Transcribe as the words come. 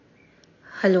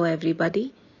Hello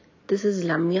everybody, this is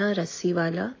Lamya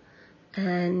Rassiwala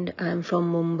and I am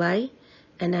from Mumbai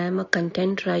and I am a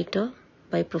content writer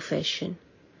by profession.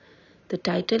 The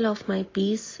title of my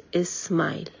piece is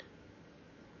Smile.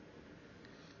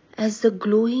 As the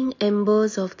glowing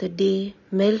embers of the day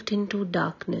melt into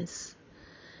darkness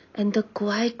and the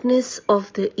quietness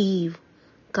of the eve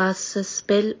casts a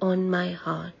spell on my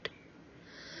heart,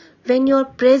 when your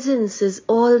presence is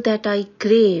all that I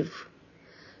crave,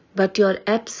 but your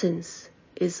absence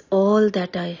is all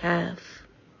that I have,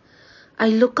 I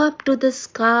look up to the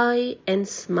sky and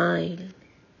smile,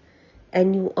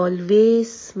 and you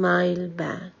always smile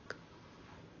back.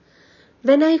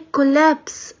 When I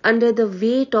collapse under the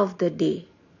weight of the day,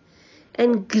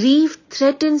 and grief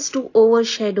threatens to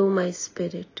overshadow my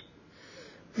spirit,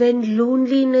 when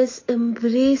loneliness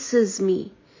embraces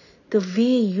me the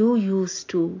way you used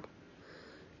to,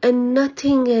 and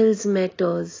nothing else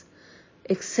matters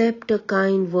except a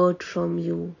kind word from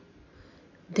you,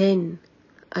 then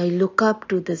I look up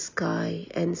to the sky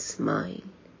and smile,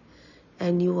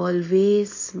 and you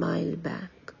always smile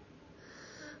back.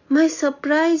 My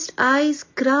surprised eyes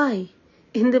cry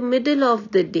in the middle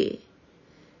of the day,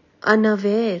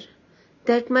 unaware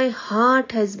that my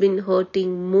heart has been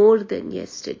hurting more than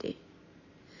yesterday.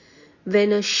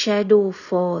 When a shadow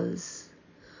falls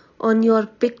on your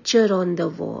picture on the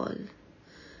wall,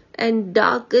 and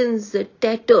darkens the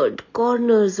tattered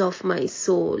corners of my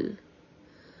soul,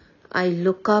 I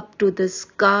look up to the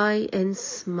sky and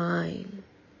smile,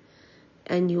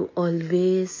 and you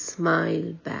always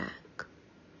smile back.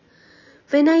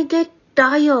 When I get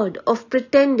tired of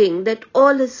pretending that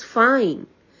all is fine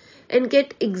and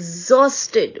get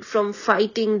exhausted from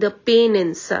fighting the pain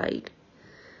inside,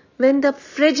 when the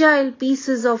fragile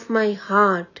pieces of my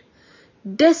heart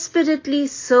desperately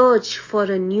search for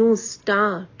a new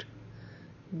start,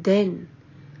 then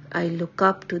I look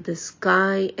up to the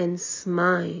sky and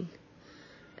smile,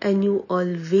 and you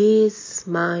always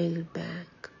smile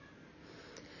back.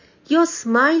 Your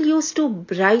smile used to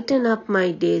brighten up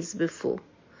my days before,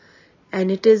 and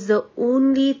it is the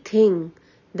only thing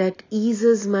that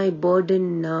eases my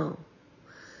burden now.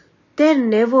 There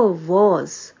never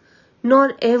was,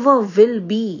 nor ever will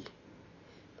be,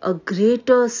 a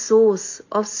greater source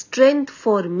of strength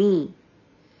for me.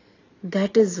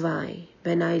 That is why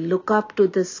when I look up to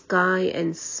the sky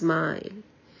and smile,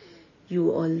 you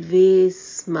always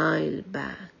smile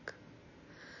back.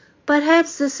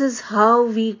 Perhaps this is how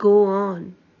we go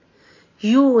on,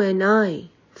 you and I,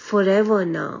 forever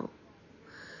now.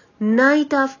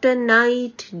 Night after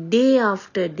night, day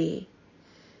after day,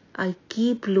 I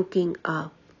keep looking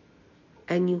up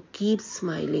and you keep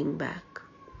smiling back.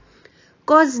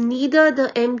 'Cause neither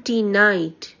the empty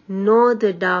night nor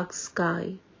the dark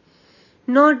sky,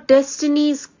 nor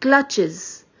destiny's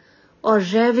clutches or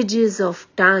ravages of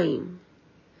time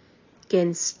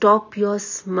can stop your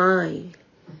smile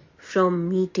from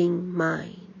meeting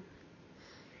mine,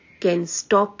 can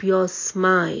stop your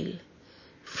smile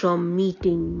from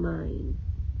meeting mine.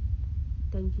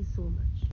 Thank you so much.